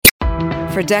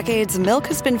For decades, milk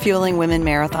has been fueling women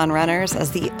marathon runners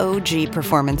as the OG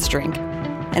performance drink.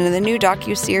 And in the new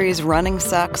docuseries Running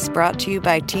Sucks, brought to you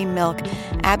by Team Milk,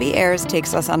 Abby Ayers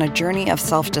takes us on a journey of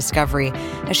self-discovery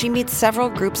as she meets several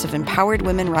groups of empowered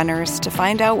women runners to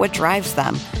find out what drives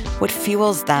them, what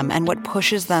fuels them, and what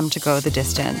pushes them to go the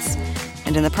distance.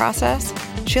 And in the process,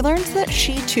 she learns that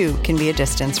she too can be a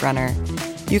distance runner.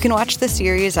 You can watch the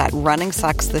series at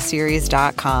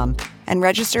runningsuckstheseries.com and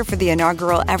register for the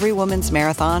inaugural Every Woman's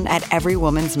Marathon at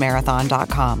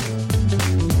everywomansmarathon.com.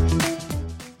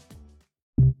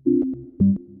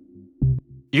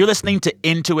 You're listening to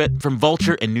Into It from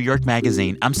Vulture and New York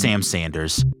Magazine. I'm Sam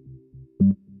Sanders.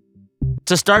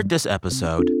 To start this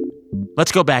episode,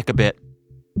 let's go back a bit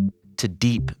to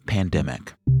deep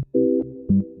pandemic.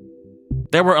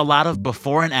 There were a lot of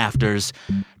before and afters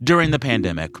during the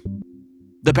pandemic.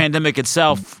 The pandemic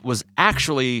itself was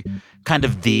actually kind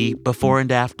of the before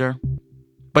and after.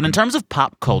 But in terms of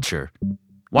pop culture,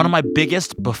 one of my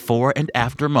biggest before and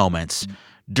after moments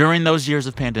during those years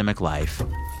of pandemic life,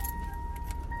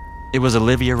 it was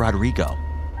Olivia Rodrigo.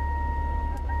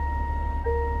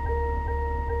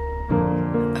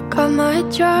 I got my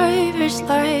driver's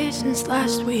license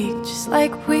last week, just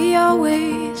like we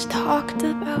always talked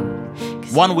about.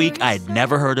 1 week, I'd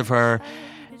never heard of her.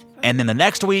 And then the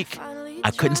next week, I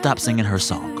couldn't stop singing her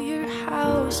song.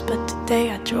 But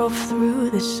today I drove through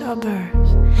the suburbs,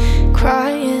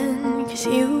 crying because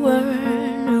you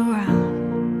weren't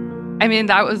around. I mean,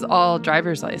 that was all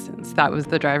driver's license. That was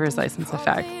the driver's license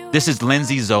effect. This is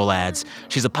Lindsay Zolads.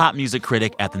 She's a pop music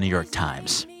critic at the New York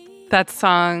Times. That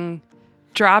song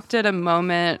dropped at a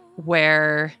moment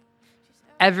where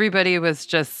everybody was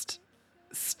just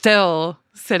still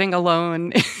sitting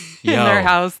alone in their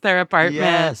house, their apartment.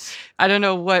 Yes. I don't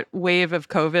know what wave of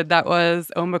COVID that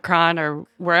was, Omicron or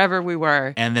wherever we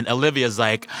were. And then Olivia's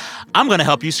like, I'm going to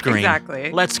help you scream.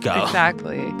 Exactly. Let's go.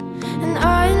 Exactly. And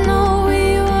I know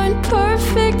we weren't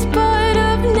perfect, but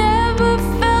I've never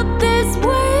felt this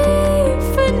way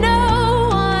for no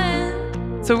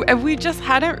one. So we just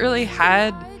hadn't really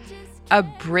had a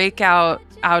breakout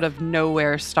out of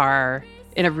nowhere star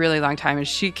in a really long time. And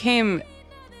she came,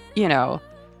 you know,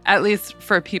 at least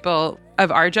for people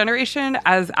of our generation,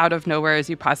 as out of nowhere as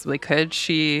you possibly could.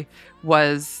 She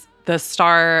was the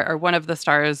star, or one of the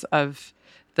stars of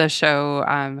the show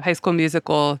High School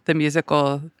Musical, the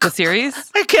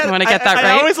series. I can't. You want to get that right?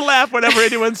 I always laugh whenever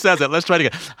anyone says it. Let's try it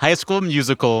again. High School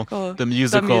Musical, the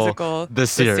musical, the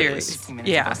series.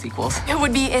 Yeah. It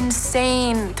would be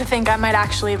insane to think I might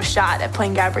actually have a shot at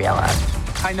playing Gabriella.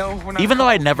 Even though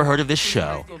I'd never heard of this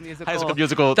show, High School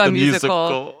Musical, the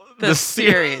musical, the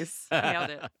series.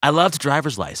 Nailed it. I loved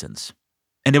Driver's License,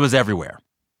 and it was everywhere.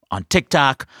 On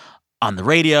TikTok, on the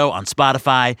radio, on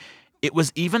Spotify. It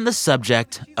was even the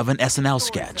subject of an SNL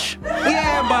sketch.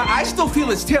 Yeah, but I still feel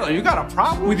it's Taylor. You got a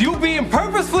problem? With you being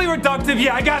purposefully reductive,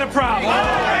 yeah, I got a problem.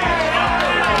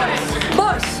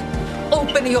 Boys,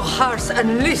 open your hearts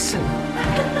and listen.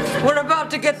 We're about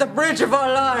to get the bridge of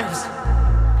our lives.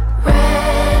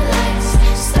 Red lights,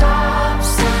 stop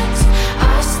signs,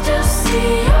 I still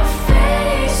see your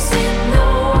face in the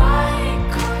white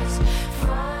cars,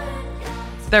 front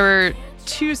yards. There were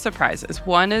two surprises.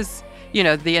 One is, you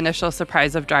know, the initial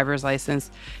surprise of driver's license,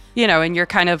 you know, and you're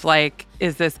kind of like,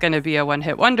 is this going to be a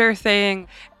one-hit wonder thing?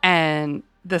 And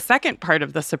the second part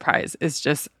of the surprise is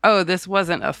just, oh, this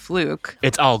wasn't a fluke.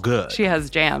 It's all good. She has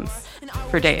jams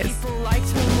for days.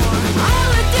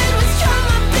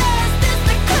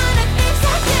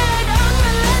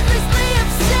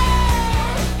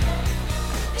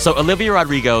 So Olivia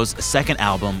Rodrigo's second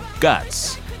album,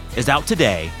 Guts, is out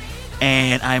today.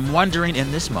 And I'm wondering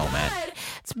in this moment,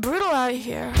 It's brutal out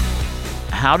here.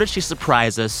 how did she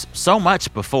surprise us so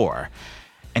much before?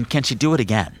 And can she do it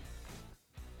again?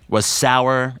 Was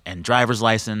Sour and Driver's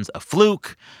License a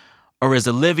fluke? Or is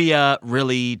Olivia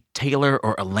really Taylor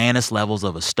or Alanis levels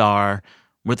of a star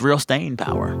with real staying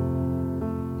power?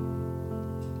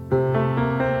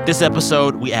 This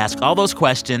episode, we ask all those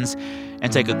questions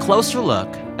and take a closer look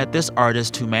at this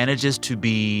artist who manages to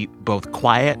be both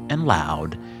quiet and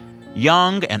loud,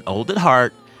 young and old at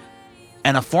heart,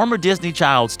 and a former Disney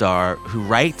child star who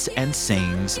writes and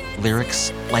sings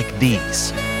lyrics like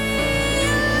these.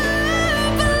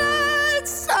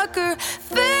 Sucker,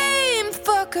 fame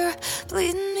fucker,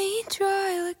 bleeding me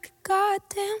dry like a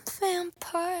goddamn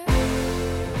vampire.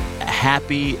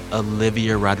 Happy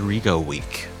Olivia Rodrigo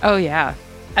week. Oh, yeah.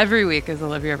 Every week is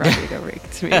Olivia Rodrigo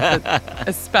week to me, but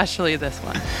especially this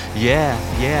one. Yeah.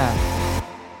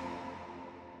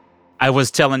 I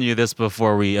was telling you this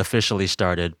before we officially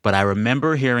started, but I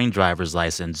remember hearing Driver's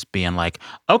License being like,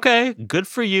 okay, good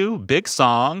for you, big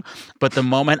song. But the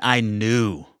moment I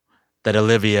knew that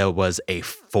Olivia was a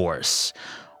force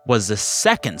was the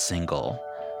second single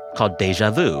called Deja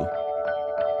Vu.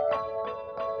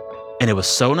 And it was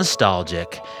so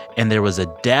nostalgic, and there was a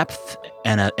depth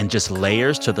and just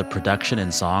layers to the production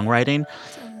and songwriting.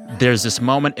 There's this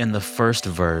moment in the first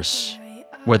verse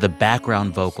where the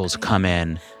background vocals come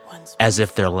in as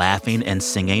if they're laughing and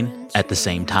singing at the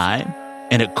same time.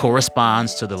 And it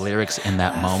corresponds to the lyrics in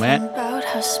that moment. About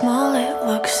how small it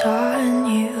looks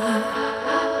on you.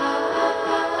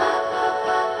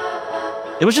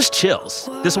 It was just chills.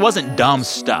 This wasn't dumb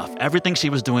stuff. Everything she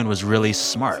was doing was really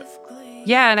smart.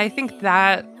 Yeah, and I think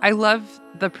that I love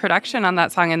the production on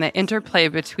that song and the interplay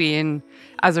between,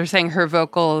 as we're saying, her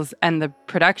vocals and the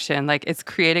production. Like, it's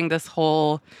creating this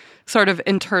whole sort of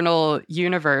internal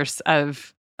universe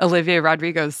of Olivia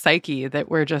Rodrigo's psyche that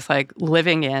we're just like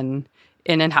living in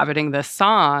inhabiting this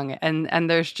song. And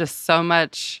there's just so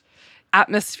much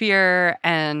atmosphere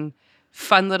and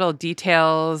fun little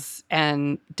details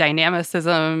and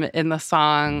dynamicism in the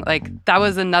song. Like, that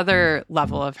was another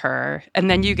level of her. And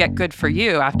then you get Good For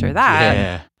You after that.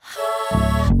 Yeah.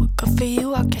 Good for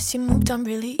you, I guess you moved on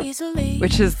really easily.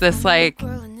 Which is this like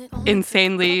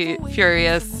insanely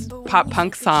furious pop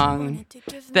punk song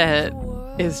that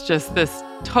is just this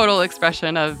total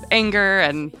expression of anger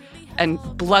and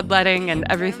bloodletting and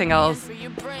everything else.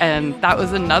 And that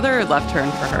was another left turn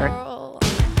for her.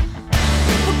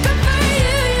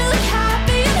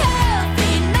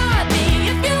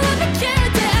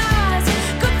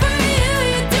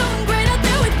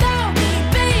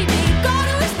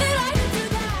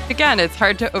 Again, it's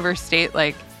hard to overstate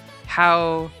like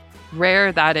how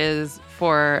rare that is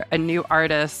for a new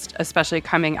artist, especially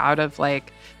coming out of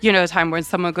like, you know, a time when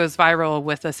someone goes viral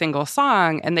with a single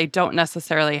song and they don't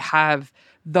necessarily have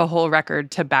the whole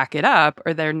record to back it up,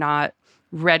 or they're not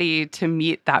ready to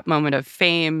meet that moment of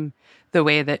fame the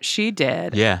way that she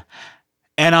did. Yeah.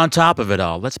 And on top of it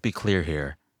all, let's be clear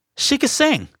here. She could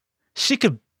sing. She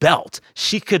could belt.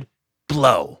 She could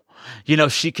blow. You know,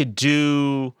 she could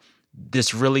do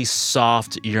this really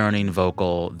soft, yearning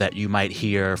vocal that you might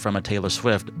hear from a Taylor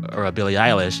Swift or a Billie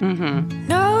Eilish. Mm-hmm.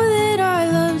 Know that I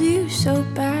loved you so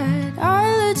bad.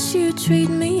 I let you treat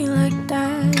me like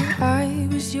that. I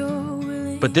was your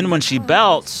willing. But then when she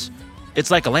belts, it's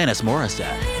like Alanis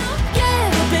Morissette.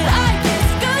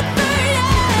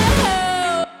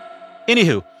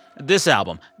 Anywho, this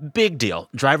album, big deal.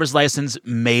 Driver's License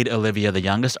made Olivia the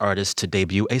youngest artist to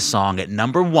debut a song at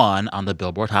 #1 on the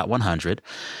Billboard Hot 100.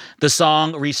 The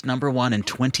song reached #1 in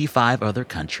 25 other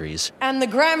countries. And the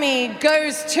Grammy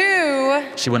goes to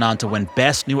She went on to win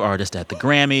Best New Artist at the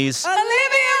Grammys.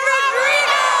 Olivia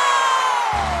Rodrigo!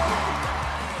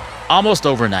 Almost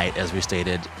overnight, as we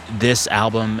stated, this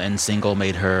album and single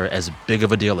made her as big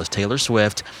of a deal as Taylor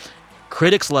Swift.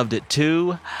 Critics loved it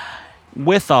too.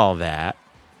 With all that,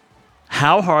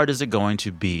 how hard is it going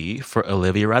to be for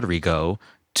Olivia Rodrigo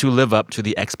to live up to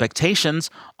the expectations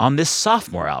on this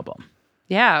sophomore album?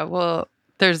 Yeah, well,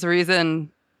 there's a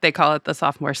reason they call it the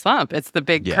sophomore slump. It's the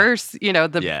big curse, you know,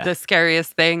 the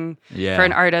scariest thing for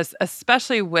an artist,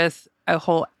 especially with a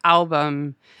whole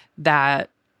album that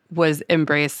was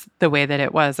embraced the way that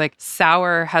it was. Like,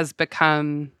 Sour has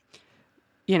become,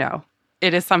 you know,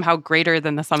 it is somehow greater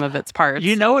than the sum of its parts.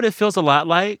 You know what it feels a lot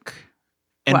like?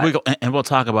 What? We'll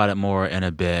talk about it more in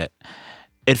a bit.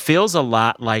 It feels a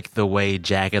lot like the way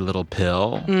Jagged Little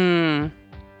Pill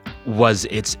was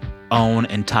its own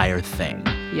entire thing.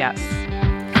 Yes.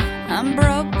 I'm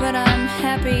broke, but I'm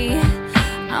happy.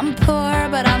 I'm poor,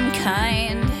 but I'm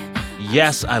kind.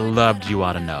 Yes, I loved You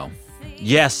Oughta Know.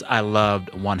 Yes, I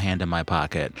loved One Hand in My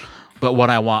Pocket. But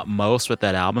what I want most with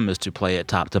that album is to play it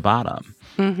top to bottom.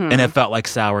 Mm-hmm. And it felt like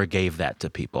Sour gave that to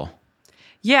people.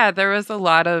 Yeah, there was a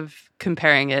lot of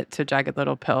comparing it to Jagged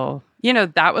Little Pill. You know,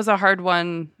 that was a hard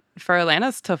one for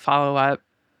Alanis to follow up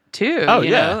too. Oh,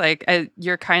 you yeah. know? Like,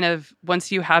 you're kind of,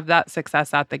 once you have that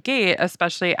success at the gate,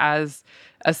 especially as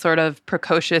a sort of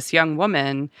precocious young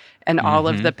woman and all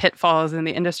of the pitfalls in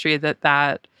the industry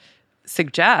that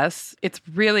suggests, it's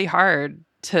really hard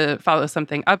to follow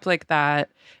something up like that.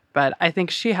 But I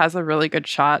think she has a really good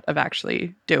shot of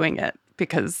actually doing it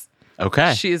because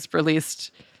she's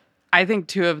released, I think,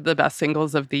 2 of the best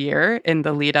singles of the year in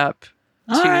the lead up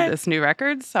to this new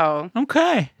record. So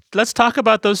okay, let's talk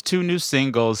about those 2 new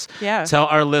singles. Yeah. Tell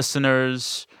our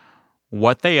listeners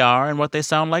what they are and what they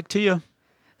sound like to you.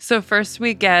 So first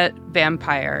we get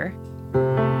Vampire,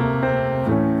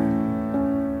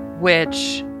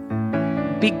 which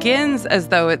begins as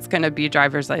though it's going to be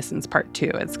Driver's License Part 2.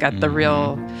 It's got the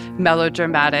real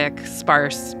melodramatic,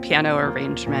 sparse piano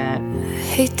arrangement. I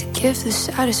hate to give the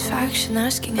satisfaction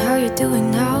asking how you're doing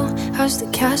now. How's the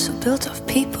castle built of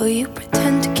people you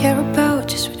pretend to care about?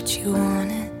 Just what you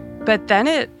wanted. But then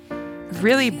it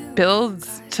really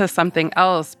builds to something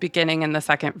else beginning in the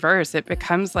second verse. It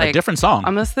becomes like a different song.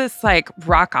 Almost this like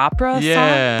rock opera song.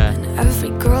 And every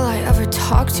girl I ever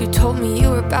talked to told me you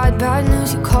were bad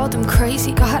news. You called them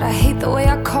crazy. God, I hate the way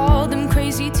I called them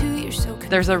crazy too. You're so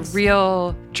There's a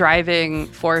real driving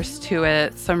force to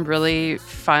it, some really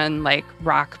fun like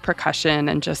rock percussion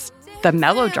and just the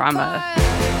melodrama.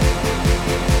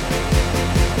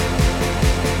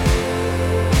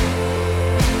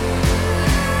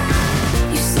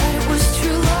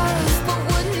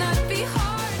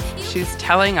 She's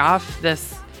telling off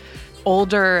this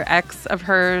older ex of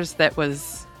hers that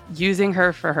was using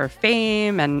her for her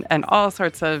fame and all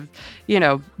sorts of,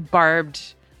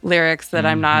 barbed lyrics that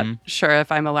I'm not sure if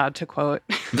I'm allowed to quote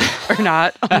or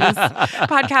not on this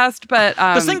podcast. But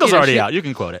the single's already out. You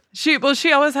can quote it. She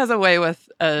always has a way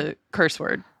with a curse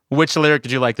word. Which lyric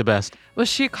did you like the best? Well,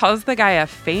 she calls the guy a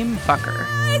fame fucker.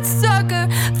 sucker,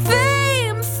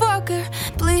 fame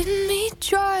fucker, bleeding me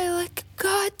dry like a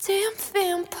goddamn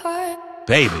vampire.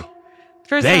 Baby.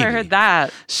 First time I heard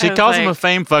that. She calls him a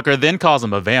fame fucker, then calls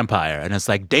him a vampire. And it's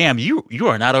like, damn, you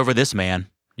are not over this man.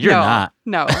 You're not.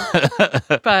 No.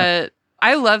 But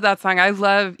I love that song. I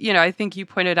love, I think you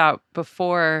pointed out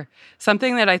before,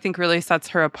 something that I think really sets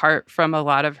her apart from a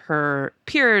lot of her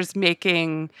peers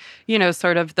making,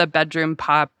 sort of the bedroom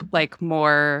pop, like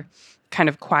more kind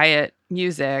of quiet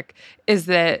music, is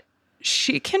that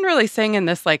she can really sing in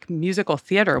this like musical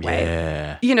theater way.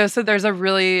 Yeah. So there's a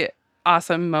really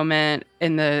awesome moment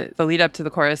in the lead up to the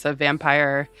chorus of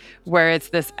Vampire where it's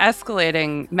this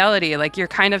escalating melody, like you're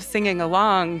kind of singing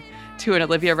along to an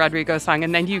Olivia Rodrigo song,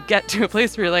 and then you get to a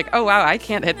place where you're like, oh wow, I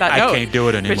can't hit that note. I can't do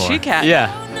it anymore. But she can. Yeah.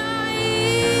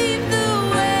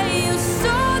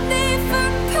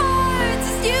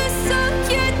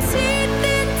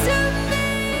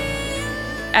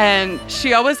 And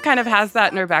she always kind of has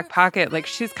that in her back pocket. Like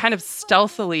she's kind of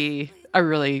stealthily a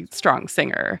really strong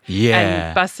singer. Yeah.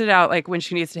 And busted out like when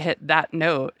she needs to hit that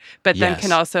note, but then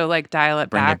can also like dial it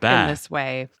back in this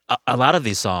way. A lot of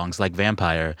these songs, like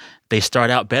Vampire, they start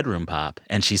out bedroom pop,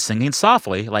 and she's singing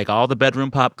softly, like all the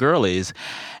bedroom pop girlies.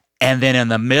 And then in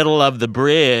the middle of the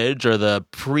bridge or the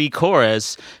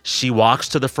pre-chorus, she walks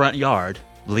to the front yard,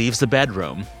 leaves the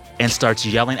bedroom, and starts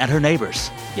yelling at her neighbors.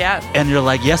 Yeah. And you're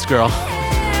like, yes, girl.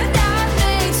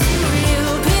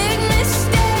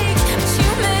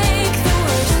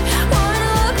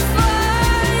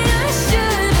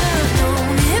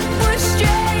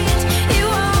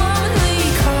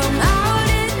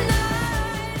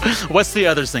 What's the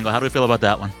other single? How do we feel about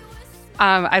that one?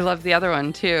 I love the other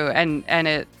one too. And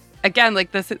it, again,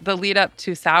 like this, the lead up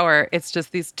to Sour, it's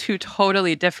just these two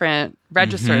totally different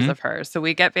registers of her. So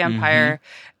we get Vampire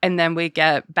and then we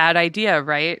get Bad Idea,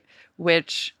 right?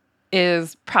 Which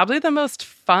is probably the most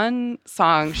fun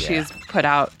song she's put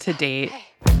out to date.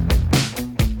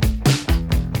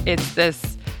 It's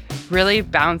this really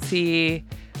bouncy,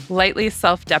 lightly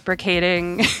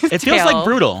self-deprecating It feels like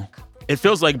Brutal. It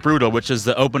feels like Brutal, which is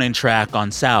the opening track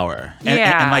on Sour.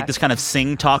 And like this kind of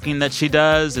sing-talking that she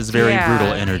does is very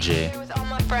Brutal energy. With all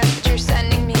my friends, but you're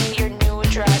sending me your new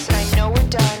address, and I know we're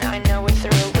done, I know we're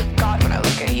through, but God, when I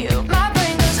look at you, my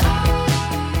brain goes,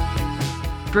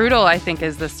 oh. Brutal, I think,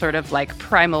 is this sort of like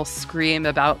primal scream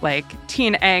about like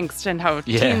teen angst and how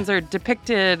teens are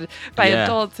depicted by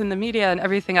adults in the media and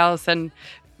everything else. And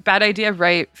Bad Idea,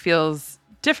 right, feels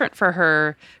different for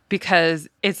her because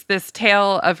it's this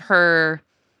tale of her,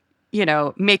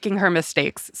 making her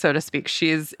mistakes, so to speak.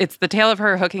 It's the tale of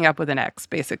her hooking up with an ex,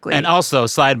 basically. And also,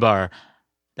 sidebar,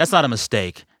 that's not a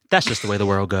mistake. That's just the way the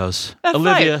world goes. That's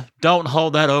Olivia, life. Don't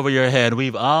hold that over your head.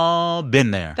 We've all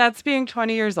been there. That's being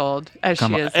 20 years old, as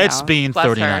Come she on. is now. It's being Bless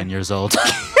 39 her. years old.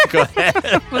 Go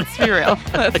ahead. Let's be real.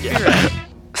 Let's be real.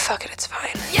 Fuck it, it's fine.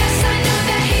 Yes, I know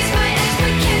that he's my ex,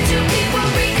 but can't two people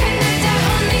reconnect? I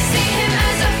only see him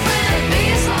as a friend. The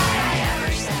biggest lie I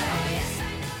ever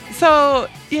said. So,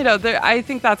 I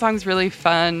think that song's really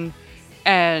fun.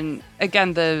 And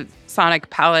again, the sonic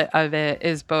palette of it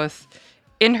is both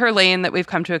in her lane that we've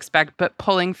come to expect, but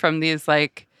pulling from these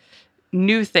like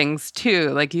new things too.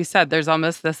 Like you said, there's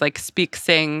almost this like speak,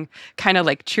 sing, kind of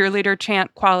like cheerleader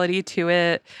chant quality to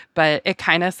it, but it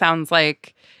kind of sounds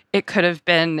like it could have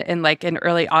been in like an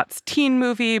early aughts teen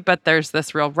movie, but there's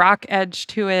this real rock edge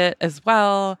to it as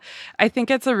well. I think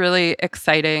it's a really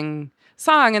exciting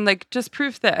song and like just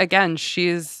proof that, again,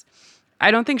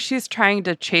 I don't think she's trying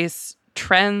to chase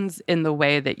trends in the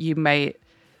way that you might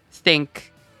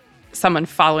think someone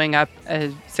following up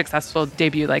a successful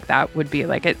debut like that would be.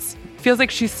 Like, it feels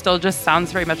like she still just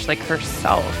sounds very much like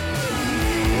herself.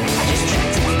 I just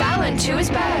tricked and fell into his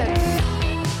bed.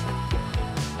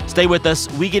 Stay with us.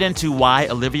 We get into why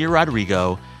Olivia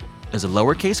Rodrigo is a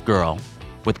lowercase girl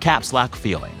with caps lock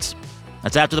feelings.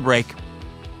 That's after the break.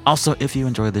 Also, if you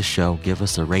enjoy this show, give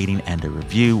us a rating and a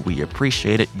review. We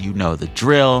appreciate it. You know the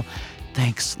drill.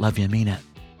 Thanks. Love you. Mean it.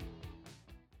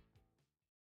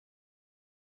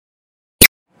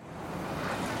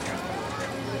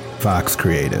 Fox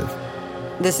Creative.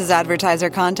 This is advertiser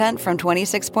content from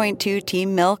 26.2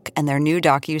 Team Milk and their new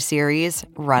docuseries,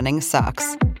 Running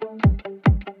Sucks.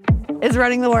 Is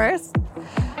running the worst?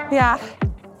 Yeah.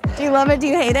 Do you love it? Do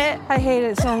you hate it? I hate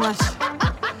it so much.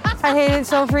 I hate it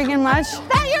so freaking much.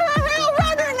 That you're a real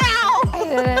runner now! I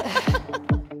hate it.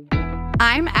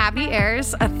 I'm Abby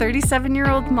Ayers, a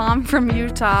 37-year-old mom from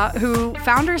Utah who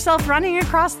found herself running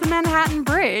across the Manhattan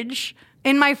Bridge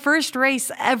in my first race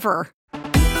ever.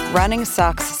 Running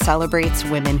Sucks celebrates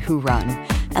women who run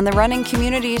and the running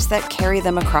communities that carry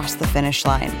them across the finish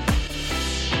line.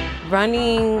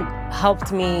 Running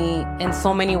helped me in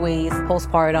so many ways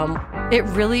postpartum. It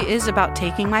really is about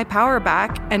taking my power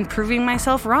back and proving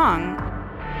myself wrong.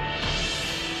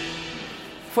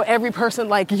 For every person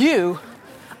like you,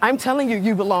 I'm telling you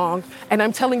you belong, and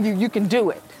I'm telling you you can do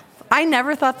it. I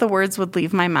never thought the words would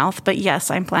leave my mouth, but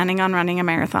yes, I'm planning on running a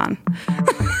marathon.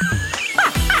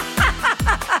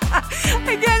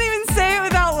 I can't even say it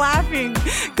without laughing,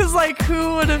 because, like,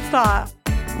 who would have thought?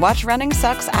 Watch Running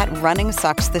Sucks at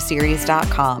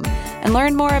runningsuckstheseries.com and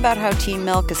learn more about how Team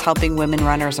Milk is helping women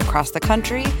runners across the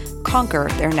country conquer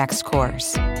their next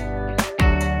course.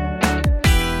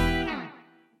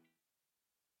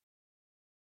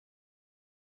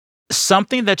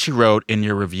 Something that you wrote in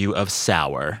your review of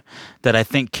Sour that I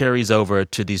think carries over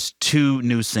to these two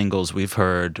new singles we've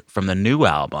heard from the new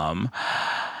album.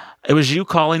 It was you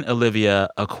calling Olivia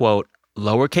a, quote,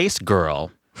 lowercase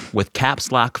girl with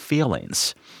caps lock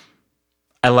feelings.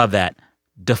 I love that.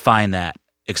 Define that.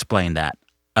 Explain that.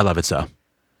 I love it so.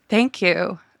 Thank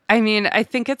you. I mean, I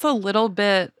think it's a little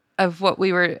bit of what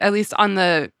we were, at least on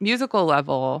the musical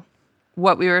level,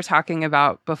 what we were talking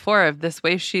about before, of this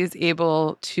way she's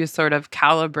able to sort of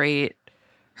calibrate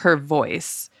her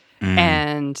voice.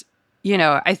 And, you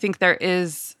know, I think there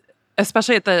is,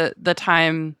 especially at the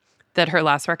time that her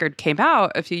last record came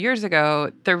out a few years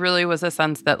ago, there really was a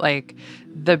sense that, like,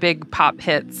 the big pop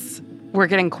hits were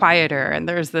getting quieter. And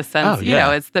there's this sense, you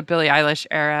know, it's the Billie Eilish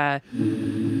era.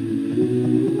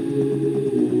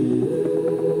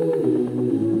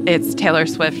 It's Taylor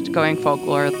Swift going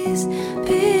folklore.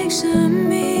 Picture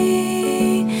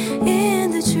me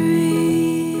in the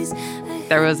trees.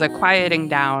 There was a quieting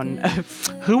down of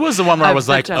Who was the one where I was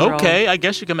like, general. okay, I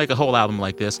guess you can make a whole album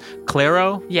like this?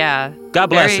 Clairo? Yeah. God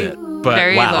bless it. But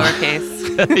very wow. lowercase.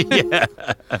 Yeah.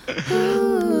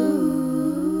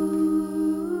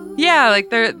 Yeah, like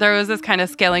there was this kind of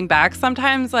scaling back.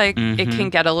 Sometimes, like, it can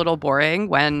get a little boring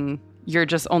when you're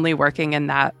just only working in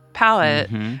that palette.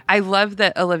 I love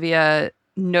that Olivia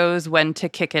knows when to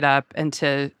kick it up and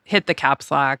to hit the caps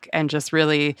lock and just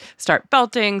really start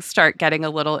belting, start getting a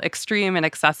little extreme and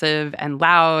excessive and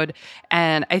loud.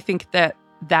 And I think that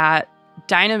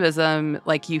dynamism,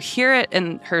 like, you hear it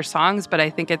in her songs, but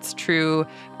I think it's true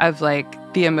of,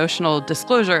 like, the emotional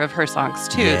disclosure of her songs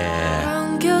too. Yeah.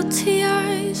 Brown guilty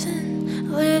eyes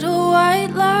and little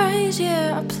white lies.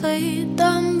 Yeah, I played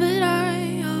dumb, but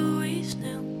I always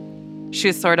knew.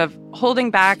 She's sort of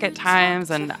holding back at times,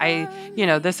 and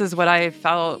this is what I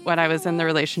felt when I was in the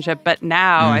relationship, but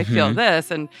now I feel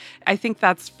this. And I think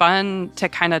that's fun to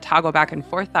kind of toggle back and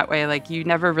forth that way. Like, you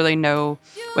never really know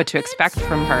what to expect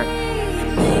from her.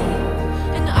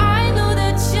 And I know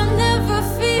that you'll never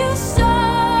feel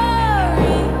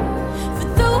sorry for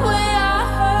the way I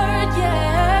heard.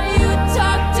 Yeah, you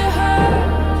talked to her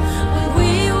when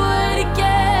we were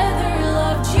together,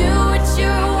 loved you at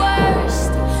your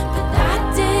worst, but that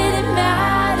didn't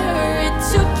matter. It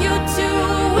took you 2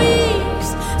 weeks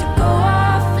to go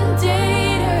off and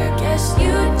date her. Guess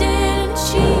you didn't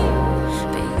cheat,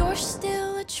 but you're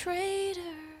still a traitor.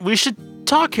 We should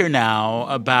talk here now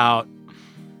about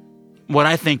what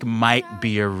I think might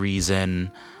be a reason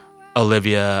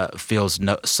Olivia feels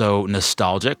so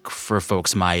nostalgic for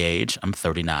folks my age. I'm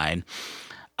 39.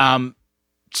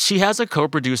 She has a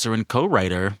co-producer and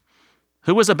co-writer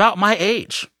who was about my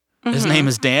age. His name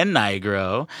is Dan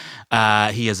Nigro.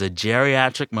 He is a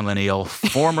geriatric millennial,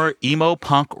 former emo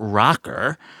punk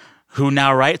rocker who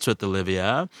now writes with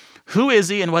Olivia. Who is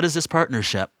he and what is this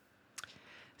partnership?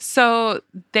 So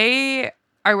they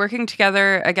are working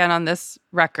together again on this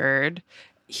record.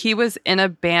 He was in a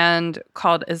band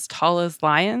called As Tall as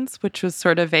Lions, which was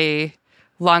sort of a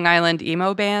Long Island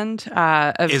emo band.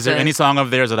 Is there any song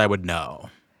of theirs that I would know?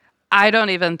 I don't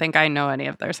even think I know any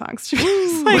of their songs. To be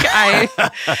honest. Like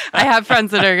I have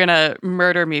friends that are gonna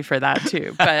murder me for that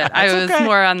too. But I was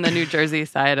more on the New Jersey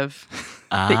side of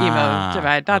the emo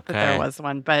divide. Not that there was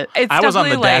one, but it's I was on the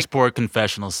definitely, like, dashboard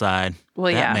confessional side.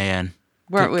 Well, that yeah. man.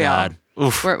 Weren't Good we God. all?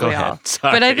 Oof, Weren't go we ahead. all?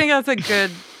 Sorry. But I think that's a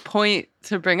good point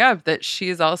to bring up, that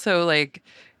she's also, like,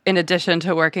 in addition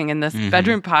to working in this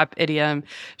bedroom pop idiom,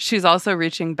 she's also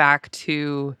reaching back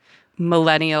to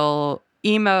millennial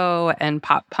emo and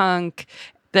pop punk,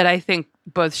 that I think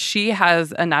both she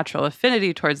has a natural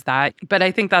affinity towards that, but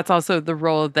I think that's also the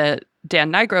role that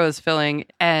Dan Nigro is filling.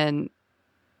 And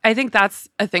I think that's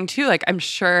a thing too. Like, I'm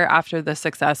sure after the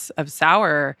success of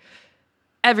Sour,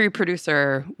 every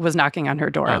producer was knocking on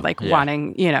her door,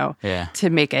 wanting, to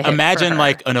make a hit. Imagine for her.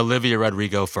 like an Olivia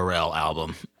Rodrigo Pharrell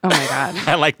album. Oh my God.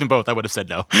 I like them both. I would have said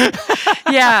no.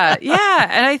 Yeah.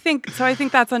 And I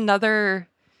think that's another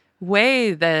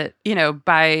way that,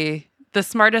 by the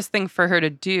smartest thing for her to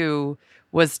do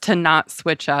was to not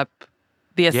switch up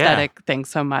the aesthetic thing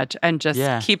so much and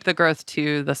just keep the growth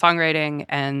to the songwriting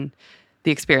and the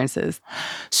experiences.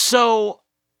 So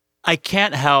I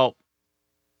can't help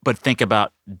but think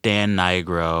about Dan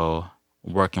Nigro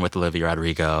working with Olivia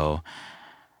Rodrigo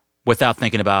without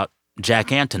thinking about Jack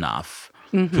Antonoff,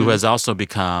 who has also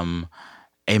become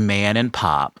a man in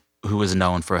pop who is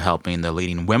known for helping the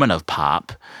leading women of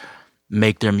pop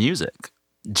make their music.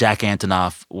 Jack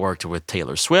Antonoff worked with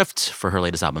Taylor Swift for her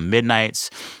latest album, Midnights.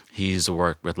 He's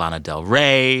worked with Lana Del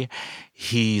Rey.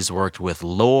 He's worked with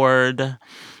Lorde.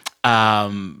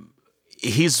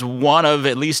 He's one of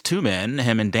at least two men,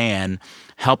 him and Dan,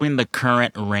 helping the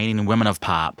current reigning women of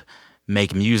pop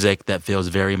make music that feels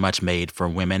very much made for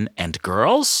women and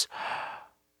girls.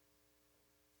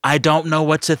 I don't know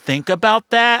what to think about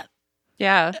that.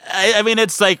 Yeah. I mean,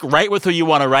 it's like, write with who you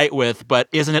want to write with, but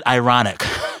isn't it ironic,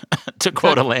 to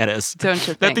quote Alanis, don't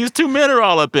you think? that these two men are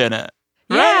all up in it?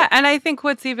 Right? Yeah, and I think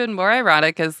what's even more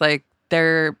ironic is, like,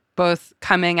 they're both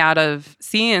coming out of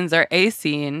scenes, or a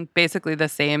scene, basically the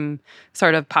same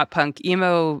sort of pop punk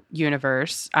emo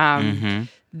universe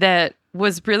that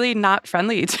was really not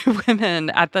friendly to women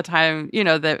at the time,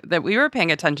 that we were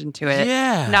paying attention to it.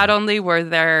 Yeah. Not only were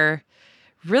there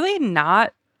really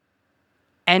not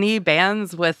any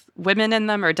bands with women in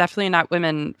them, or definitely not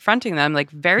women fronting them,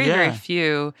 like very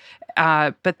few.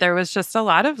 But there was just a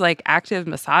lot of, like, active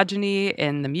misogyny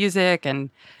in the music, and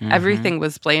everything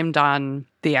was blamed on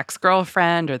the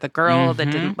ex-girlfriend or the girl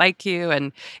that didn't like you.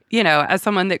 And, as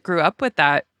someone that grew up with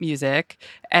that music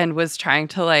and was trying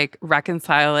to, like,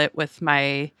 reconcile it with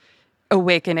my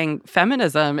awakening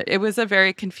feminism, it was a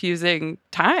very confusing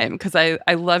time, because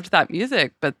I loved that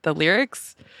music, but the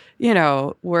lyrics,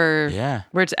 were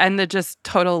and the just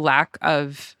total lack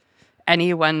of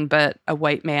anyone but a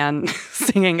white man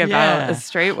singing about a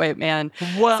straight white man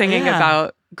singing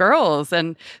about girls.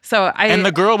 And so and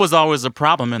the girl was always a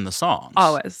problem in the songs.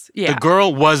 Always, yeah. The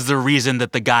girl was the reason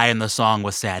that the guy in the song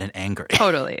was sad and angry.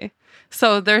 Totally.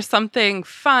 So there's something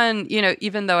fun,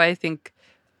 even though I think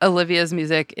Olivia's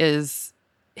music is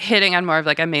hitting on more of,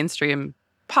 like, a mainstream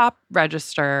pop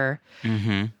register.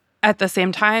 At the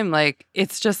same time, like,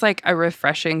 it's just, like, a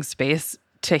refreshing space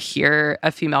to hear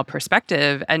a female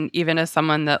perspective. And even as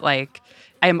someone that, like,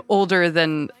 I'm older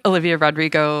than Olivia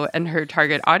Rodrigo and her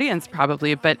target audience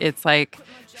probably, but it's, like,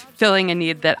 filling a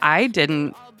need that I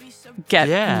didn't get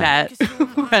met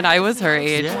when I was her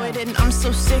age. I'm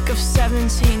so sick of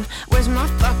 17. Where's my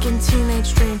fucking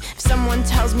teenage dream? If someone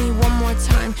tells me one more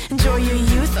time, enjoy your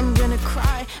youth, I'm gonna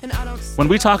cry. And I don't. When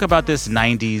we talk about this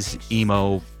 90s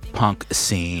emo punk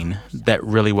scene that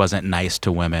really wasn't nice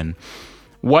to women,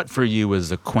 what for you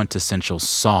is a quintessential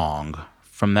song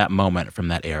from that moment, from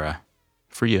that era,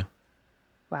 for you?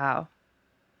 Wow.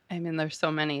 I mean, there's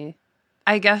so many.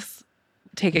 I guess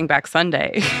Taking Back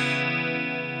Sunday.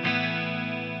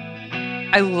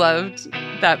 I loved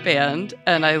that band,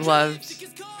 and I loved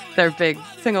their big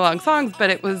sing-along songs, but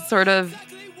it was sort of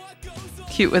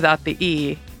cute without the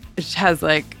E. It has,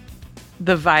 like,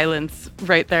 the violence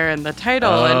right there in the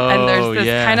title. And there's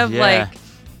this kind of like,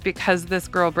 because this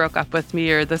girl broke up with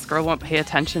me, or this girl won't pay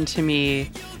attention to me,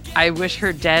 I wish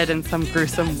her dead in some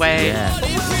gruesome way.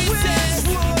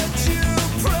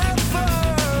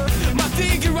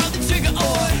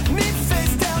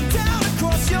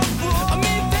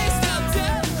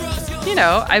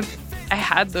 I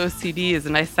had those CDs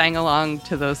and I sang along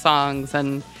to those songs,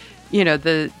 and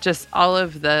the just all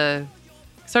of the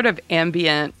sort of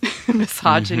ambient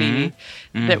misogyny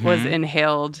that was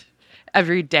inhaled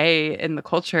every day in the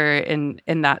culture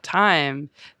in that time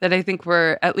that I think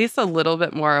we're at least a little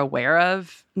bit more aware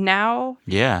of now.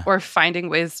 Yeah. Or finding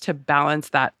ways to balance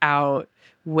that out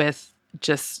with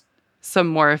just some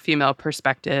more female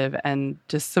perspective and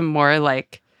just some more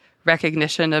like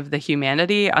recognition of the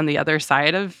humanity on the other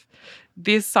side of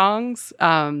these songs.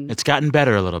 It's gotten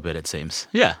better a little bit, it seems.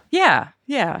 Yeah.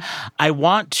 Yeah. I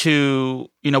want to,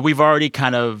 we've already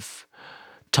kind of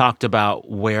talked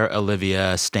about where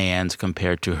Olivia stands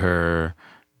compared to her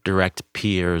direct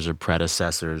peers or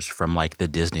predecessors from like the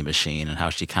Disney machine and how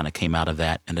she kind of came out of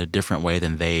that in a different way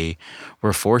than they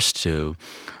were forced to.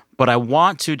 But I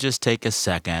want to just take a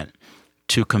second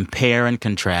to compare and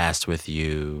contrast with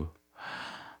you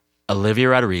Olivia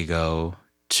Rodrigo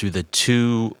to the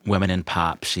two women in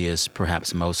pop she is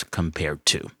perhaps most compared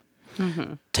to.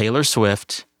 Taylor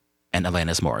Swift and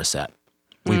Alanis Morissette.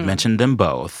 We've mentioned them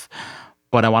both.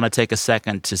 But I want to take a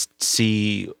second to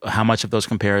see how much of those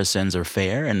comparisons are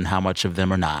fair and how much of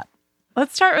them are not.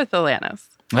 Let's start with Alanis.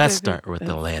 Let's start with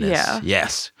Alanis. Yeah.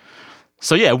 Yes.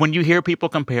 So, yeah, when you hear people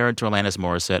compare it to Alanis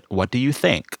Morissette, what do you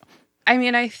think? I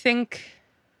mean, I think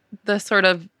the sort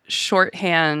of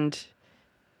shorthand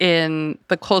in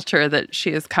the culture that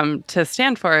she has come to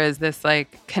stand for is this,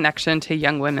 like, connection to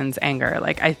young women's anger.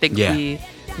 Like, I think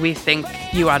we think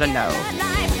you ought to know.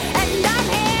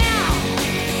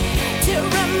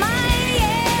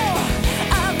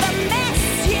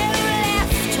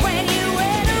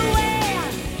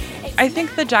 I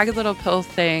think the Jagged Little Pill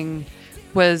thing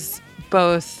was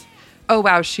both, oh,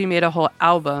 wow, she made a whole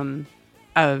album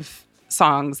of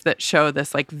songs that show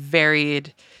this like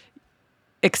varied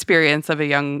experience of a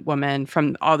young woman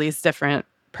from all these different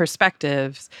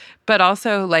perspectives, but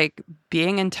also like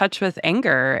being in touch with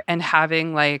anger and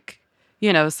having like,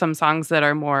 some songs that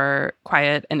are more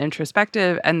quiet and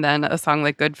introspective, and then a song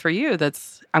like Good For You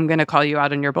that's I'm going to call you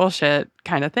out on your bullshit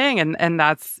kind of thing. And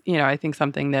that's, I think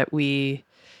something that we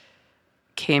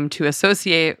came to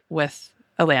associate with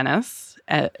Alanis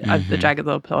at the Jagged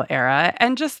Little Pill era,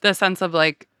 and just the sense of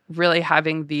like really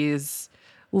having these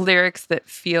lyrics that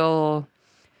feel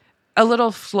a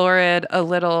little florid, a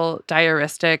little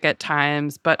diaristic at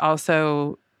times, but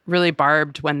also really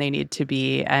barbed when they need to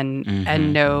be, and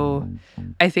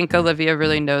I think Olivia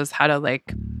really knows how to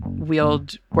like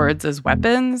wield words as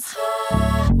weapons.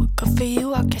 Good for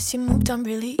you, I guess you moved on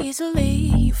really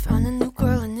easily. You found a new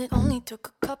girl and it only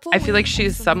took a couple. I feel like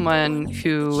she's someone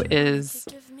who is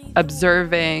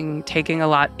observing, taking a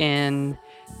lot in,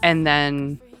 and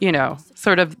then,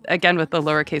 sort of again with the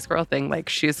lowercase girl thing, like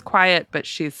she's quiet, but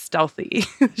she's stealthy.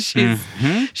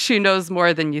 She knows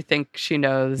more than you think she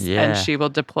knows, and she will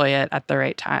deploy it at the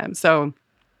right time. So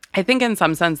I think in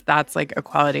some sense that's like a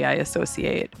quality I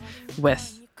associate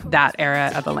with that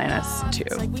era of Alanis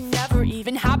too. Like we never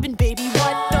even happened, baby.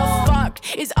 What the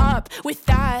fuck is up with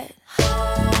that?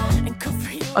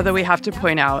 Although we have to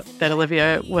point out that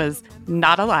Olivia was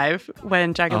not alive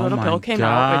when Jagged Little Pill came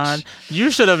out. Which you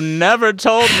should have never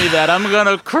told me that. I'm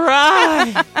gonna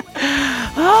cry.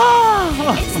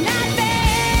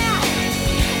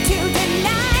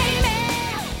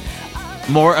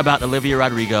 More about Olivia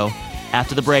Rodrigo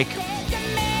after the break.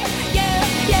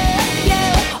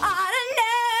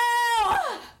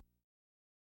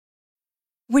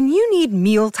 When you need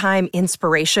mealtime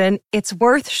inspiration, it's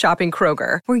worth shopping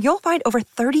Kroger, where you'll find over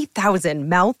 30,000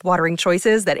 mouth-watering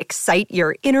choices that excite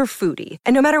your inner foodie.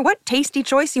 And no matter what tasty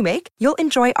choice you make, you'll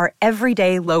enjoy our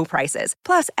everyday low prices,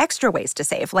 plus extra ways to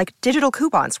save, like digital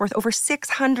coupons worth over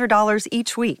 $600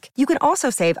 each week. You can also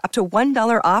save up to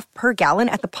 $1 off per gallon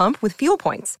at the pump with fuel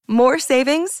points. More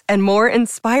savings and more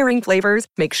inspiring flavors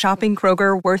make shopping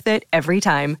Kroger worth it every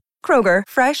time. Kroger,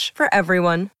 fresh for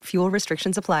everyone. Fuel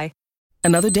restrictions apply.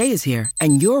 Another day is here,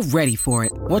 and you're ready for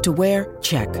it. What to wear?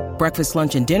 Check. Breakfast,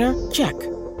 lunch, and dinner? Check.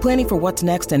 Planning for what's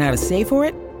next and how to save for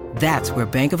it? That's where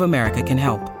Bank of America can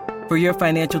help. For your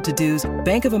financial to-dos,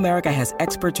 Bank of America has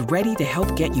experts ready to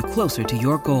help get you closer to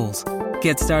your goals.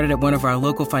 Get started at one of our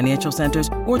local financial centers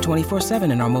or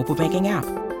 24/7 in our mobile banking app.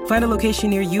 Find a location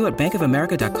near you at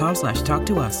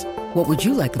bankofamerica.com/talktous. What would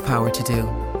you like the power to do?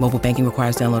 Mobile banking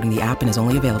requires downloading the app and is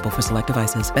only available for select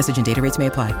devices. Message and data rates may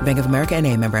apply. Bank of America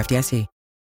N.A., member FDIC.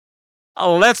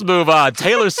 Oh, let's move on.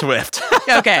 Taylor Swift.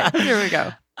 Okay, here we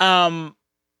go. I'm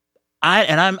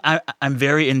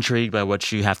very intrigued by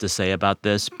what you have to say about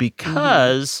this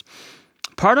because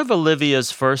part of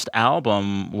Olivia's first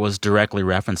album was directly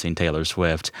referencing Taylor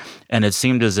Swift, and it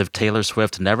seemed as if Taylor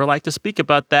Swift never liked to speak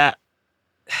about that.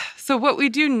 So what we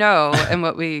do know and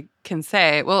what we can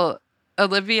say, well,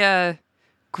 Olivia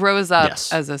grows up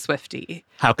as a Swiftie.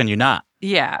 How can you not?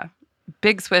 Yeah.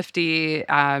 big Swiftie,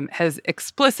 has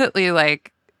explicitly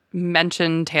like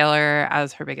mentioned Taylor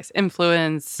as her biggest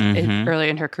influence early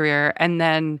in her career, and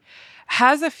then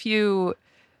has a few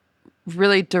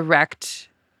really direct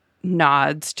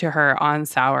nods to her on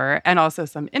Sour and also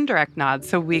some indirect nods.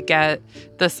 So we get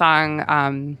the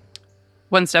song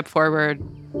One Step Forward,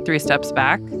 Three Steps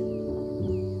Back.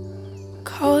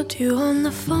 Called you on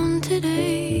the phone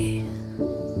today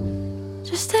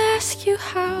just to ask you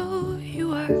how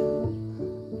you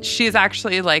are. She's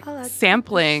actually like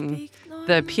sampling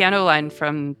the piano line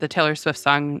from the Taylor Swift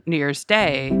song New Year's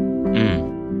Day.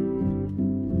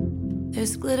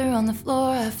 There's glitter on the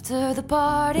floor after the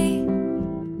party.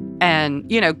 And,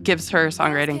 gives her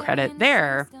songwriting credit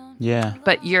there. Yeah.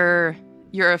 But your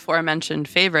aforementioned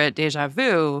favorite, Deja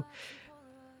Vu,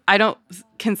 I don't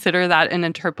consider that an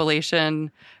interpolation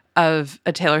of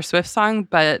a Taylor Swift song,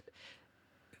 but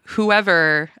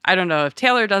whoever, I don't know if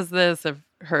Taylor does this, if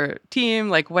her team,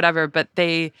 like whatever, but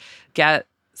they get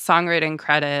songwriting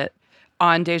credit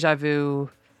on Deja Vu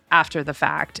after the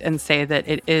fact and say that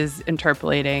it is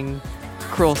interpolating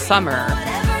Cruel Summer.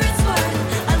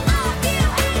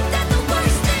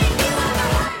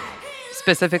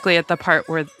 Specifically at the part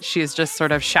where she's just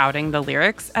sort of shouting the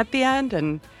lyrics at the end,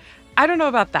 and I don't know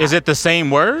about that. Is it the same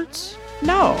words?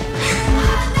 No.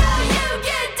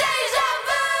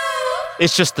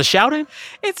 It's just the shouting?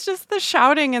 It's just the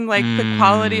shouting and like the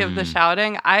quality of the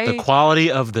shouting. The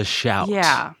quality of the shout.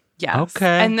 Yeah. Yes.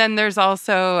 Okay. And then there's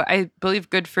also, I believe,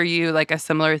 Good For You, like a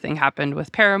similar thing happened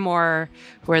with Paramore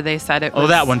where they said it was... Oh,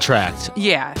 that one tracked.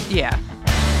 Yeah.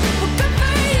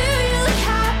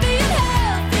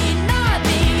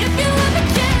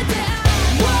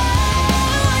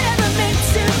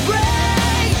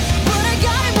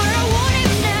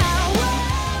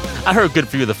 I heard Good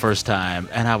For You the first time,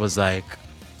 and I was like,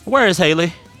 where is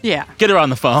Haley? Yeah. Get her on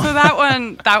the phone. So that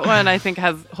one I think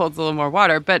holds a little more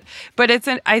water. But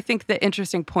I think the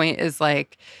interesting point is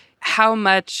like, how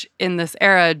much in this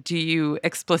era do you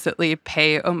explicitly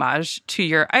pay homage to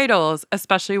your idols,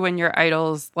 especially when your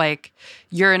idols, like,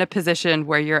 you're in a position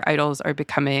where your idols are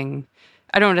becoming,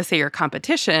 I don't want to say your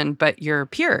competition, but your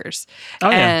peers. Oh,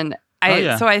 yeah.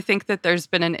 And so I think that there's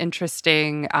been an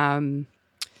interesting,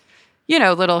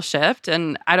 little shift.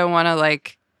 And I don't want to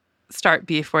like start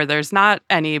beef where there's not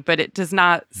any, but it does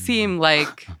not seem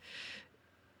like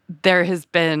there has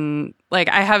been, like,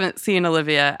 I haven't seen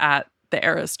Olivia at the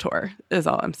Eras tour, is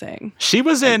all I'm saying. She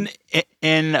was in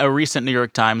a recent New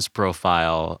York Times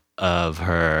profile of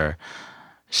her.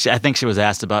 I think she was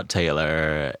asked about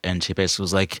Taylor, and she basically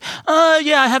was like,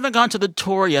 yeah, I haven't gone to the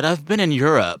tour yet. I've been in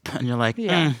Europe. And you're like,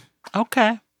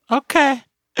 okay.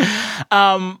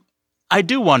 I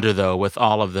do wonder, though, with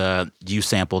all of the you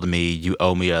sampled me, you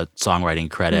owe me a songwriting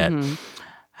credit,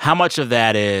 how much of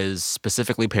that is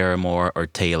specifically Paramore or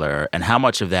Taylor, and how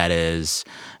much of that is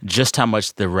just how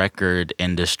much the record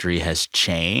industry has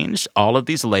changed. All of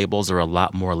these labels are a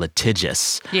lot more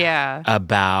litigious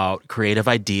about creative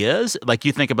ideas. Like,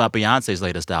 you think about Beyonce's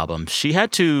latest album, she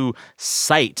had to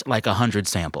cite like 100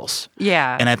 samples.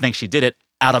 Yeah. And I think she did it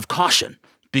out of caution.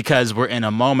 Because we're in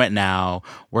a moment now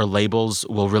where labels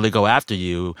will really go after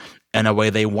you in a way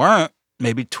they weren't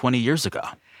maybe 20 years ago.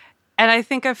 And I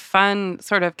think a fun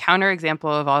sort of counterexample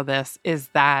of all this is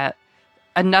that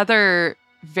another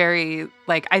very,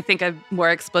 like, I think a more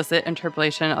explicit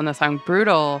interpolation on the song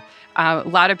Brutal, a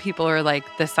lot of people are like,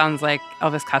 this sounds like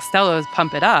Elvis Costello's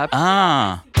Pump It Up.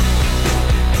 Ah.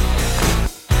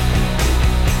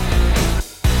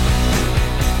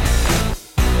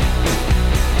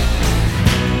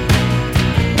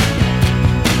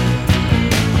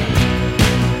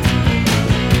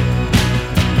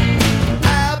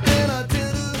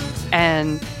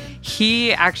 And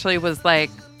he actually was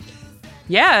like,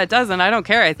 yeah, it doesn't. I don't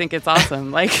care. I think it's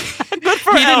awesome. Like, Good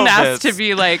for he didn't Elvis. ask to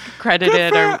be like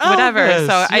credited or whatever. Elvis,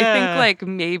 So I yeah. think like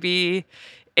maybe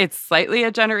it's slightly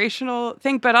a generational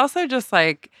thing, but also just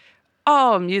like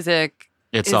all music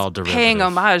It's is all derivative. paying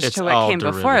homage It's to what all came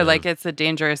before. derivative. Like, it's a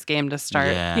dangerous game to start,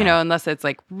 Yeah. unless it's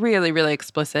like really, really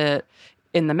explicit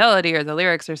in the melody or the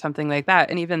lyrics or something like that.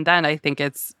 And even then, I think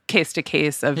it's case to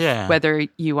case of whether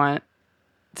you want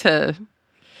to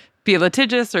be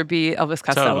litigious or be Elvis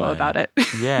Costello Totally. about it.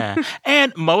 Yeah.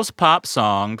 And most pop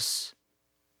songs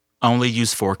only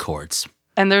use 4 chords.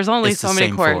 And there's only It's the so many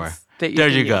same chords 4. that you There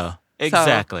can you use. go.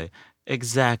 Exactly.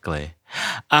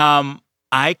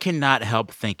 I cannot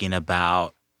help thinking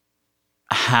about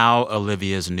how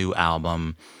Olivia's new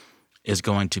album is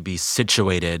going to be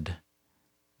situated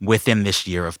within this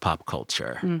year of pop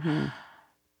culture.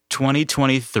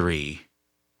 2023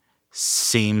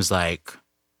 seems like,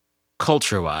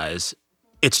 culture-wise,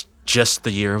 it's just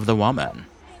the year of the woman.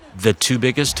 The two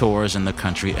biggest tours in the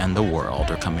country and the world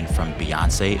are coming from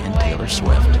Beyonce and Taylor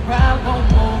Swift.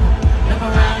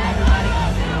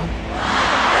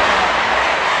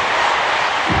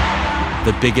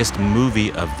 The biggest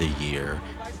movie of the year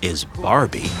is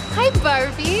Barbie. Hi,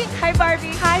 Barbie. Hi,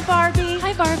 Barbie. Hi, Barbie.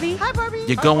 Hi, Barbie. Hi, Barbie.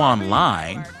 You go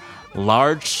online,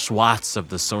 large swaths of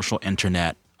the social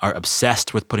internet are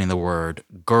obsessed with putting the word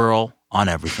girl on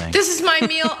everything. This is my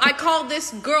meal. I call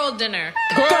this girl dinner.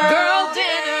 Girl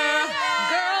dinner.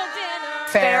 Girl dinner.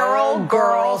 Feral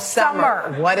girl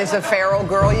summer. What is a feral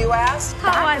girl, you ask?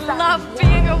 How I love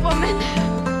being a woman.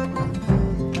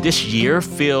 This year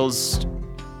feels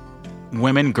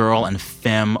women, girl, and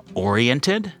femme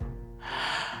oriented.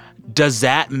 Does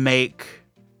that make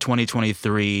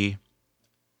 2023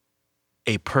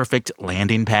 a perfect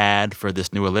landing pad for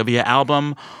this new Olivia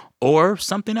album or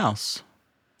something else?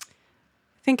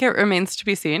 I think it remains to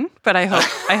be seen, but I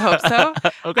hope so.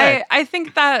 Okay. I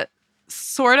think that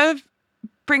sort of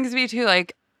brings me to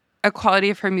like a quality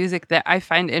of her music that I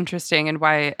find interesting and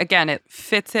why, again, it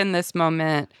fits in this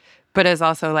moment, but is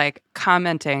also like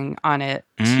commenting on it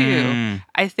too.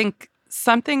 I think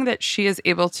something that she is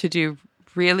able to do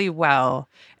really well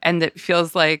and that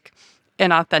feels like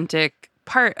an authentic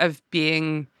part of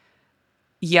being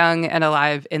young and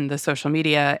alive in the social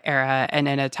media era and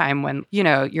in a time when, you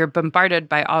know, you're bombarded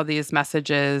by all these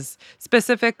messages,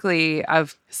 specifically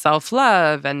of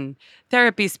self-love and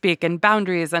therapy speak and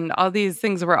boundaries and all these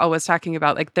things we're always talking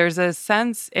about. Like there's a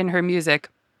sense in her music,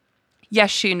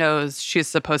 yes, she knows she's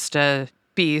supposed to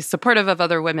be supportive of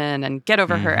other women and get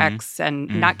over her ex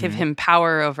and not give him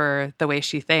power over the way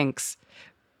she thinks,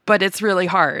 but it's really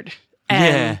hard.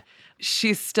 And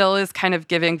she still is kind of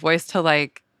giving voice to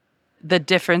like the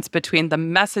difference between the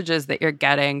messages that you're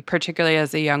getting, particularly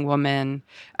as a young woman,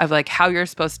 of like how you're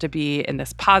supposed to be in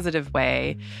this positive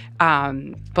way.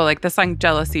 But like the song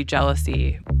Jealousy,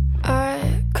 Jealousy.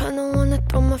 I kinda wanna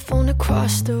throw my phone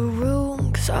across the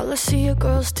room, 'cause all I see are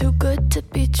girls too good to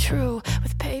be true.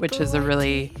 Which is a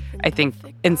really, I think,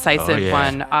 incisive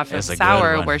one off It's of a good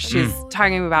Sour, one. where she's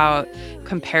talking about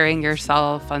comparing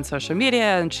yourself on social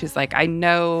media. And she's like, I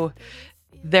know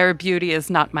their beauty is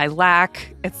not my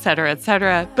lack, et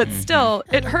cetera, but still,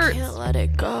 it hurts. Can't let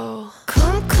it go.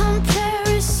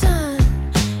 Comparison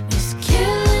is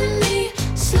killing me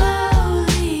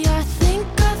slowly. I think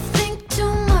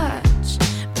too much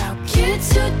about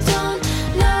kids who don't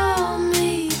know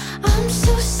me. I'm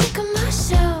so sick of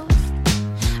myself.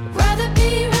 Rather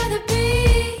be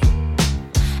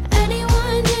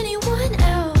anyone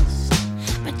else.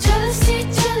 But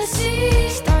jealousy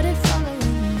started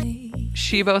following me.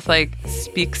 She both like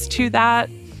speaks to that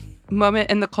moment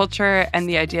in the culture and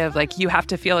the idea of like you have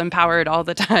to feel empowered all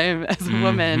the time as a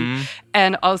woman,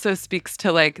 and also speaks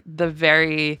to like the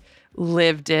very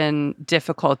lived in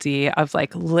difficulty of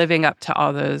like living up to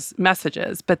all those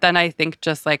messages. But then I think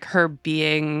just like her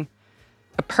being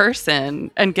a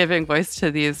person and giving voice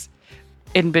to these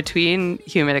in between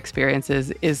human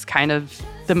experiences is kind of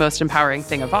the most empowering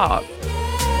thing of all.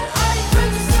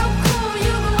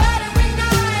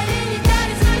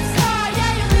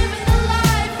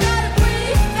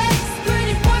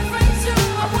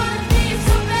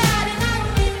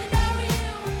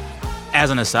 As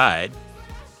an aside,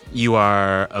 you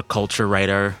are a culture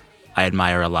writer I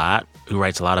admire a lot, who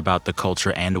writes a lot about the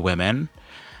culture and women.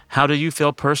 How do you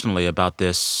feel personally about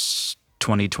this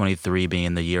 2023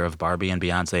 being the year of Barbie and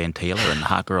Beyonce and Taylor and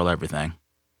Hot Girl Everything?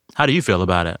 How do you feel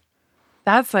about it?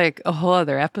 That's like a whole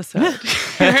other episode.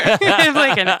 It's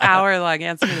like an hour-long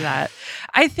answer to that.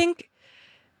 I think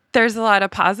there's a lot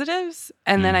of positives,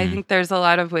 and then I think there's a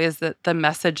lot of ways that the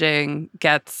messaging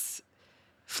gets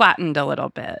flattened a little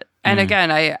bit. And again,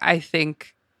 I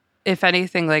think, if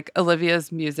anything, like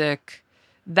Olivia's music,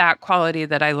 that quality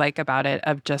that I like about it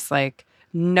of just like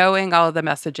knowing all the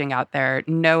messaging out there,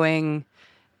 knowing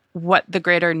what the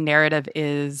greater narrative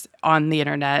is on the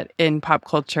internet, in pop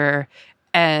culture,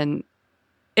 and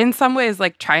in some ways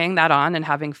like trying that on and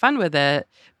having fun with it,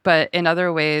 but in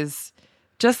other ways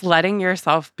just letting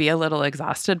yourself be a little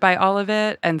exhausted by all of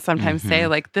it and sometimes say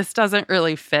like, this doesn't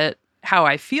really fit how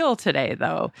I feel today,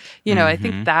 though. You know, I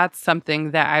think that's something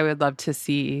that I would love to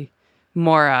see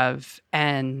more of,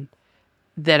 and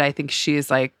that I think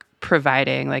she's like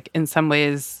providing, like in some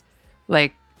ways,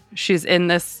 like she's in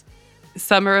this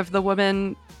summer of the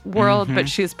woman world, but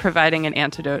she's providing an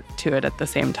antidote to it at the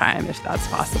same time, if that's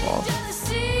possible.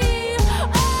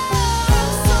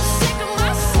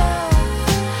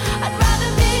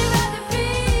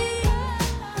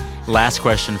 Last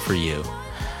question for you.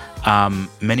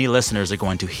 Many listeners are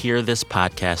going to hear this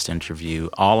podcast interview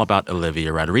all about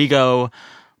Olivia Rodrigo,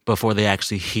 before they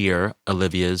actually hear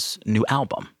Olivia's new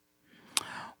album.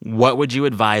 What would you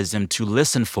advise them to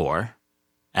listen for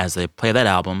as they play that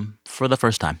album for the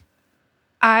first time?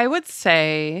 I would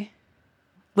say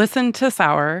listen to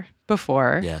Sour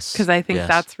before. Yes. Because I think yes.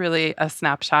 that's really a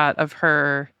snapshot of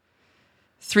her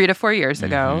 3 to 4 years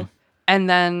ago. And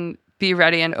then be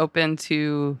ready and open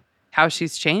to how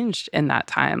she's changed in that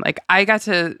time. Like, I got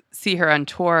to see her on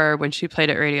tour when she played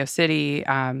at Radio City.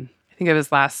 I think it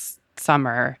was last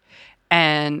summer.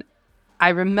 And I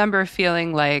remember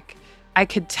feeling like I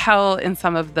could tell in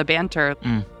some of the banter,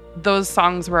 those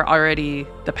songs were already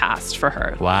the past for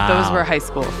her. Wow. Those were high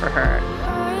school for her.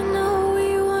 I know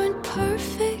we weren't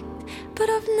perfect, but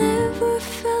I've never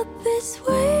felt this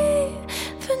way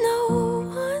for no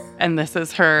one. And this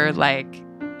is her, like,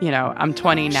 you know, I'm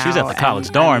 20 now. She's at the college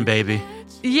dorm, baby.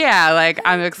 Yeah, like,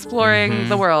 I'm exploring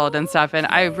the world and stuff. And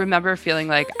I remember feeling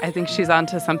like, I think she's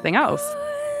onto something else.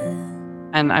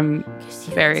 And I'm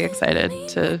very excited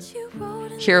to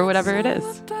hear whatever it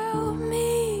is.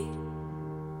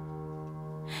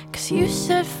 Cause you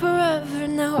said forever,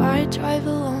 now I drive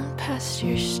alone past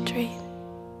your street.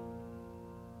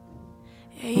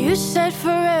 Yeah, you said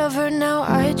forever, now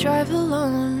I drive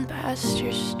alone past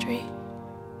your street.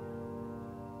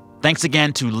 Thanks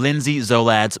again to Lindsay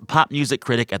Zoladz, pop music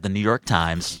critic at the New York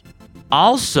Times.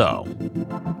 Also,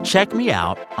 check me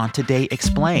out on Today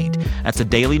Explained. That's a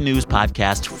daily news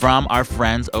podcast from our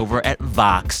friends over at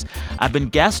Vox. I've been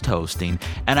guest hosting,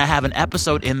 and I have an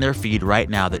episode in their feed right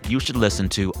now that you should listen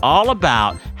to, all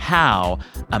about how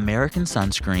American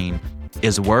sunscreen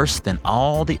is worse than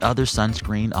all the other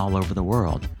sunscreen all over the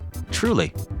world.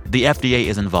 Truly, the FDA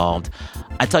is involved.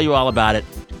 I tell you all about it.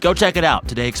 Go check it out,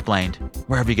 Today Explained,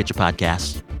 wherever you get your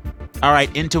podcasts. All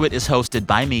right, Into It is hosted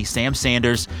by me, Sam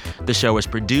Sanders. The show is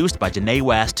produced by Janae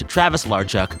West, Travis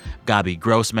Larchuk, Gabi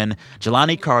Grossman,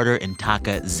 Jelani Carter, and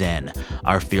Taka Zen.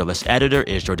 Our fearless editor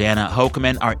is Jordana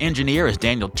Hokeman. Our engineer is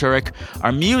Daniel Turek.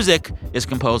 Our music is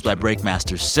composed by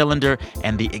Breakmaster Cylinder.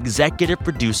 And the executive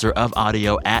producer of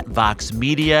audio at Vox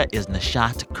Media is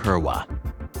Nishat Kurwa.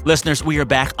 Listeners, we are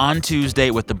back on Tuesday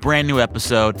with a brand new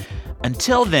episode.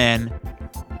 Until then,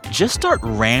 just start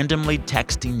randomly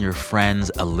texting your friends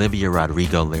Olivia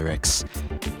Rodrigo lyrics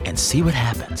and see what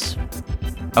happens.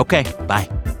 Okay, bye.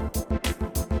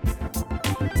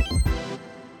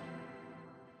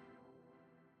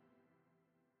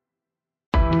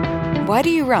 Why do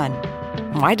you run?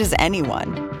 Why does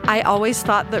anyone? I always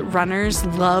thought that runners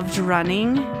loved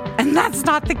running, and that's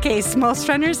not the case. Most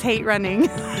runners hate running,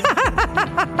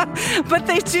 but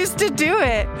they choose to do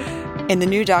it. In the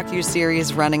new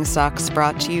docuseries Running Sucks,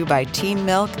 brought to you by Team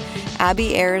Milk,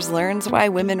 Abby Ayers learns why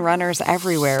women runners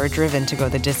everywhere are driven to go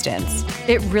the distance.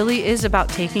 It really is about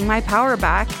taking my power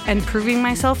back and proving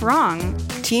myself wrong.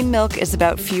 Team Milk is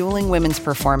about fueling women's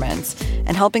performance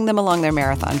and helping them along their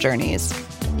marathon journeys.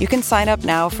 You can sign up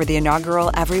now for the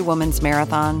inaugural Every Woman's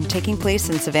Marathon taking place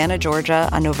in Savannah, Georgia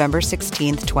on November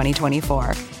 16th,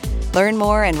 2024. Learn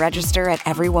more and register at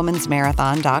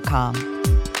everywomansmarathon.com.